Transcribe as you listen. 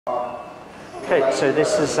Okay, so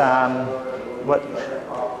this is what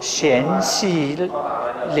咸细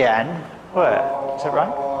两会, is that right?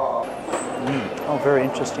 Oh, very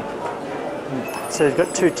interesting. So we've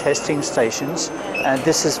got 2 testing stations, and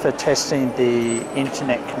this is for testing the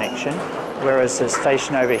internet connection, whereas the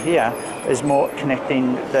station over here is more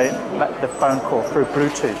connecting the phone call through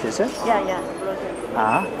Bluetooth, is it? Yeah, Bluetooth.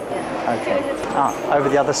 Ah, yeah. Okay. Over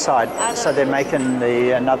the other side, so they're making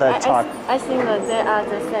another type. I think that they are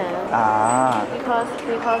the same. Ah. Because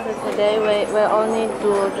today we only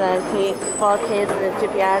do the 4 kids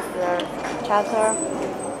GPS tracker.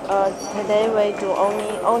 Today we do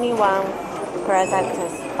only one product.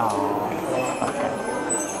 Oh, okay.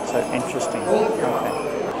 So interesting. Okay.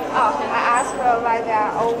 I asked for like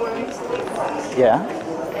their own sleepers. Yeah.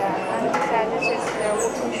 Yeah, and he said this is their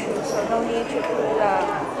walking shoes, so no need to put the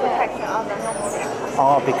protection on the normal shoes.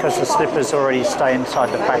 Oh, because the slippers already stay inside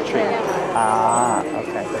the factory. Ah,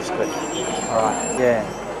 okay, that's good. All right, yeah.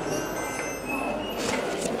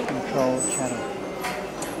 Control channel.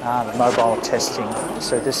 The mobile testing.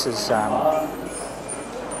 So this is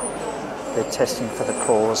they're testing for the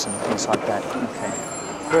calls and things like that. Okay,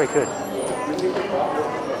 very good.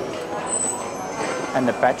 And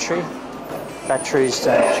the battery's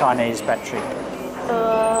Chinese battery.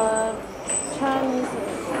 Chinese,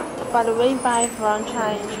 but we buy from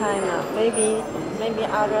China. Maybe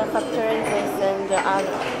other factories and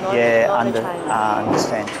other not China. I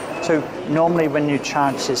understand. So normally when you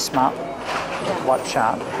charge this smart watch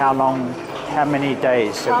up, how many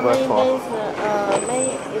days does it work for?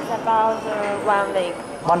 It's about 1 week.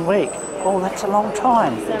 1 week? Oh, that's a long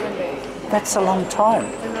time. 7 days. That's a long time.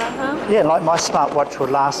 Yeah, like my smartwatch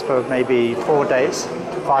would last for maybe 4 days,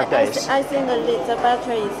 5 days. I think the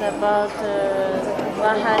battery is about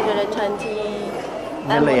 120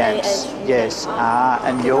 milliamps. Yes.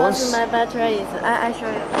 And yours? Because my battery is, I show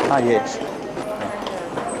you. Oh, yes.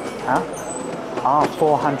 Huh?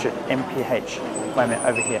 400 mph. Wait a minute,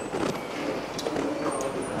 over here.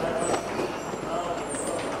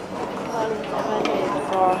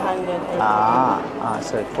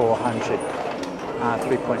 So 400,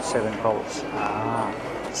 3.7 volts.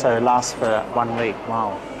 So it lasts for 1 week.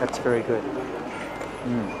 Wow, that's very good.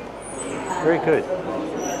 Very good.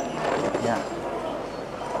 Yeah.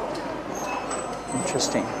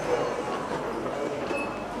 Interesting.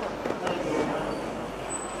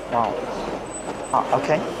 Wow.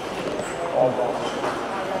 Okay.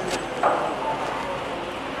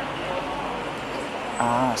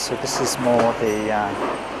 So this is more the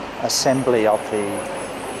assembly of the,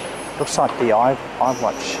 looks like the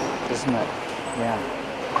iWatch, doesn't it? Yeah.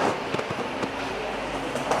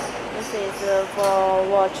 This is for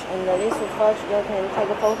watch, and this watch you can take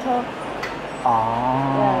a photo.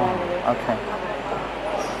 Okay.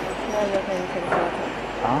 Now you can take a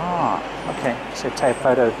photo. Okay. So take a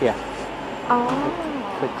photo here.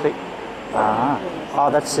 Click.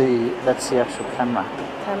 That's the actual camera.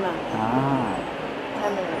 Camera.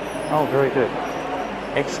 Oh, very good.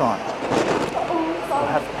 Excellent. We'll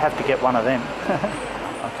have to get one of them.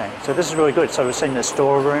 Okay, so this is really good. So we've seen the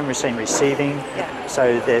storeroom, we've seen receiving. Yeah.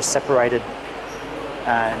 So they're separated,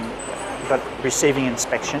 and you've got receiving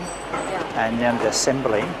inspection, and then the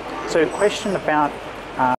assembly. So a question about,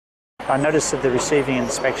 I noticed that the receiving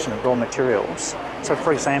inspection of raw materials. So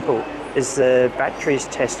for example, is the batteries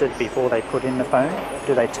tested before they put in the phone?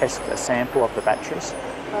 Do they test a sample of the batteries?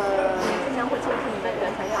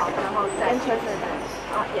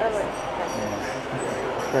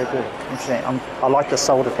 Very good. Interesting. I like the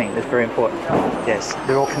solder thing. That's very important. Yes,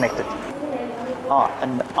 they're all connected.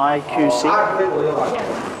 And IQC?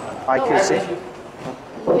 IQC?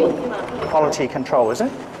 Quality control, is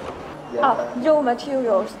it? Raw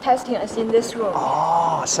materials testing is in this room.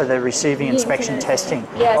 So they're receiving inspection testing.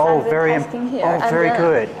 Yes, very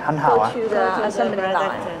good. Go Hanhao. to the assembly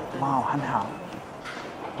line. Wow, Hanhao.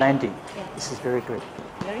 Landing. This is very good.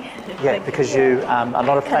 Yeah, because you a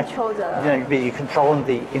lot of you controlling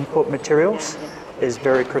the input materials is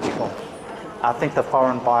very critical. I think the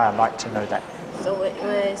foreign buyer like to know that. So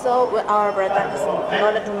with our products,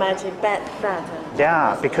 not too much bad.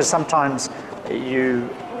 Yeah, because sometimes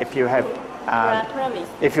if you have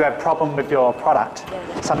problem with your product,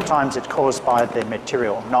 sometimes it's caused by the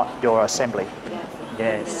material, not your assembly.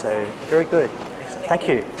 Yes, so very good. Thank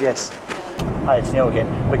you. Yes. Hi, it's Neil again.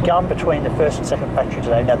 We're going between the first and second factory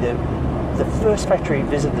today. Now, the first factory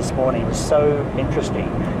visit this morning was so interesting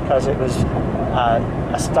because it was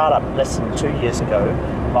a startup less than 2 years ago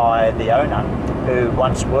by the owner who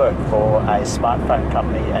once worked for a smartphone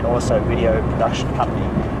company and also video production company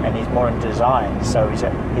and he's more in design. So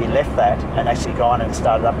he left that and actually gone and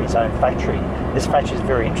started up his own factory. This factory is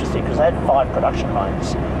very interesting because they had 5 production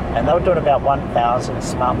lines, and they were doing about 1,000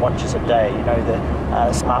 smartwatches a day. You know, the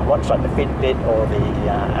smartwatch like the Fitbit or the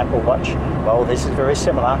Apple Watch. Well, this is very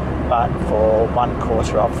similar, but for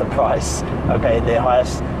 1/4 of the price. Okay,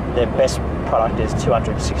 their best product is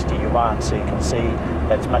 260 yuan, so you can see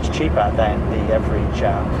that's much cheaper than the average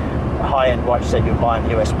high-end watch that you buy in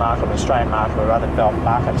the US market or Australian market or other developed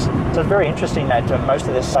markets. So it's very interesting that most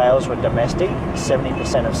of their sales were domestic,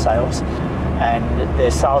 70% of sales, and their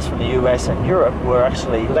sales from the US and Europe were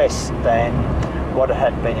actually less than what it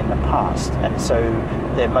had been in the past. And so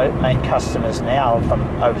their main customers now from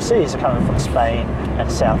overseas are coming from Spain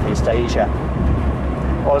and Southeast Asia.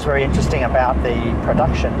 What was very interesting about the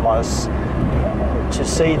production was to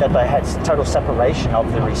see that they had total separation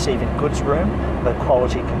of the receiving goods room, the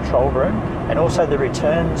quality control room, and also the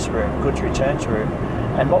returns room, goods returns room.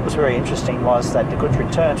 And what was very interesting was that the goods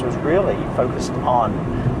returns was really focused on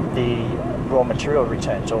the raw material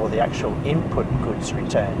returns, or the actual input goods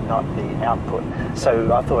return, not the output.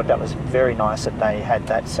 So I thought that was very nice that they had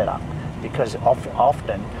that set up, because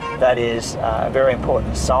often that is a very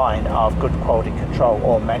important sign of good quality control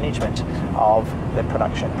or management of the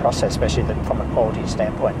production process, especially from a quality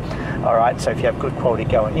standpoint. All right, so if you have good quality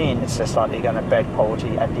going in, it's just likely you're going to have bad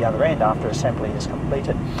quality at the other end after assembly is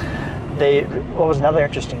completed. What was another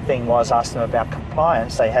interesting thing was ask them about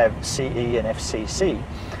compliance. They have CE and FCC.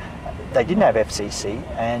 They didn't have FCC,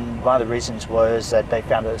 and one of the reasons was that they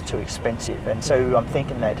found it was too expensive. And so I'm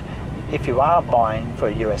thinking that if you are buying for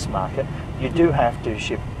a US market, you do have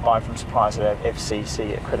to buy from suppliers that have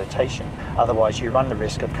FCC accreditation. Otherwise, you run the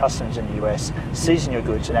risk of customs in the US seizing your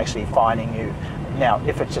goods and actually fining you. Now,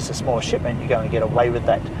 if it's just a small shipment, you're going to get away with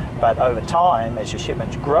that. But over time, as your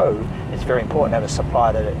shipments grow, it's very important to have a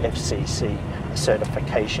supplier that has FCC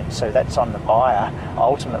certification. So that's on the buyer,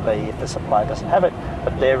 ultimately, if the supplier doesn't have it.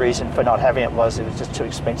 But their reason for not having it was just too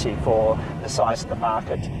expensive for the size of the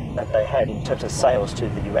market that they had in terms of sales to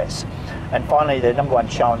the US. And finally, the number one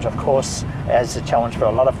challenge, of course, as a challenge for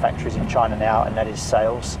a lot of factories in China now, and that is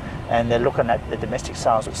sales. And they're looking at the domestic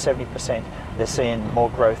sales at 70%. They're seeing more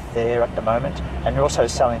growth there at the moment. And they're also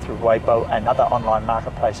selling through Weibo and other online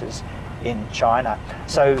marketplaces in China.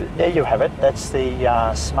 So there you have it. That's the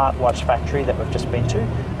smartwatch factory that we've just been to.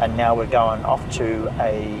 And now we're going off to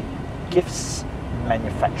a gifts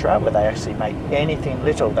manufacturer where they actually make anything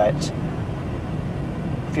little that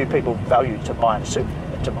few people value to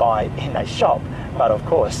buy in a shop. But of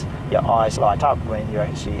course, your eyes light up when you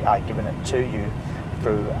actually are given it to you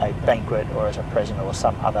through a banquet or as a present or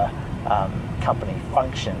some other company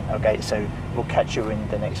function. Okay, so we'll catch you in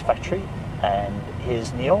the next factory. And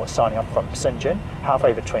here's Neil signing off from Shenzhen,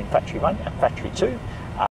 halfway between Factory 1 and Factory 2.